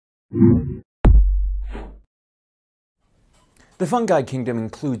The fungi kingdom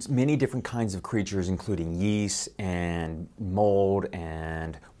includes many different kinds of creatures, including yeast and mold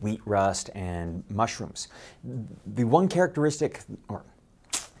and wheat rust and mushrooms. The one characteristic, or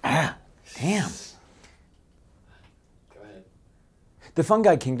damn. Go ahead. The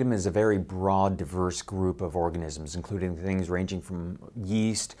fungi kingdom is a very broad, diverse group of organisms, including things ranging from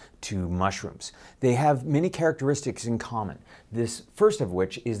yeast to mushrooms. They have many characteristics in common. This first of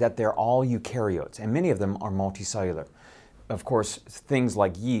which is that they're all eukaryotes, and many of them are multicellular. Of course, things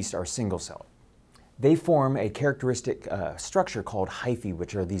like yeast are single-celled. They form a characteristic structure called hyphae,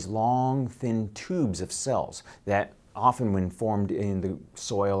 which are these long, thin tubes of cells that often, when formed in the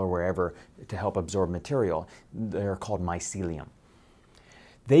soil or wherever to help absorb material, they're called mycelium.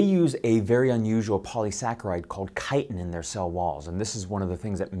 They use a very unusual polysaccharide called chitin in their cell walls, and this is one of the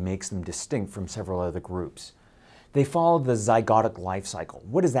things that makes them distinct from several other groups. They follow the zygotic life cycle.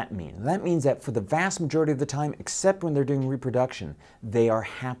 What does that mean? That means that for the vast majority of the time, except when they're doing reproduction, they are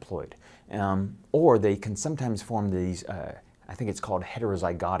haploid. Or they can sometimes form these, I think it's called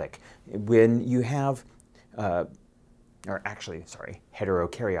heterozygotic. When you have,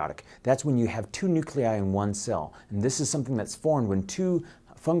 heterokaryotic. That's when you have two nuclei in one cell. And this is something that's formed when two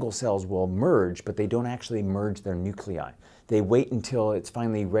fungal cells will merge, but they don't actually merge their nuclei. They wait until it's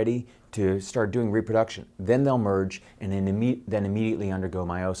finally ready to start doing reproduction. Then they'll merge and then immediately undergo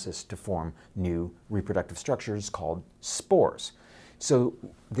meiosis to form new reproductive structures called spores. So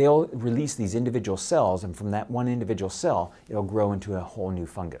they'll release these individual cells, and from that one individual cell, it'll grow into a whole new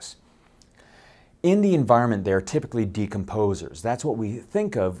fungus. In the environment, they're typically decomposers. That's what we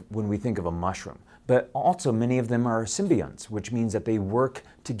think of when we think of a mushroom. But also many of them are symbionts, which means that they work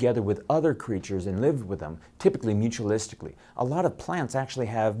together with other creatures and live with them, typically mutualistically. A lot of plants actually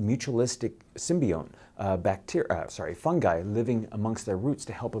have mutualistic symbiont fungi living amongst their roots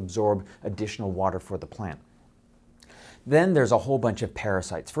to help absorb additional water for the plant. Then there's a whole bunch of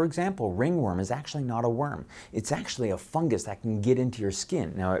parasites. For example, ringworm is actually not a worm. It's actually a fungus that can get into your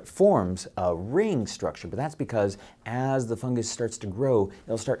skin. Now it forms a ring structure, but that's because as the fungus starts to grow,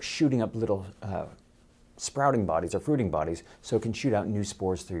 it'll start shooting up little sprouting bodies or fruiting bodies, so it can shoot out new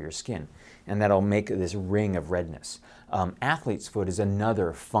spores through your skin. And that'll make this ring of redness. Athlete's foot is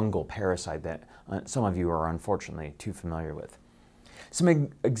another fungal parasite that some of you are unfortunately too familiar with. Some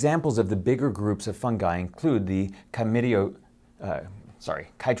examples of the bigger groups of fungi include the Chytridiomycota,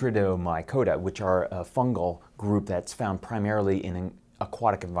 which are a fungal group that's found primarily in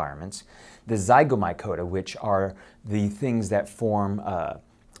aquatic environments. The Zygomycota, which are the things that form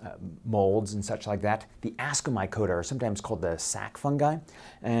molds and such like that. The Ascomycota are sometimes called the sac fungi,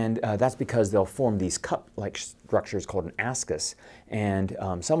 and that's because they'll form these cup-like structures called an ascus, and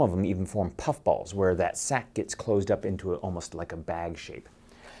some of them even form puffballs, where that sac gets closed up into almost like a bag shape.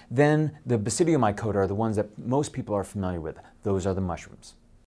 Then the Basidiomycota are the ones that most people are familiar with. Those are the mushrooms.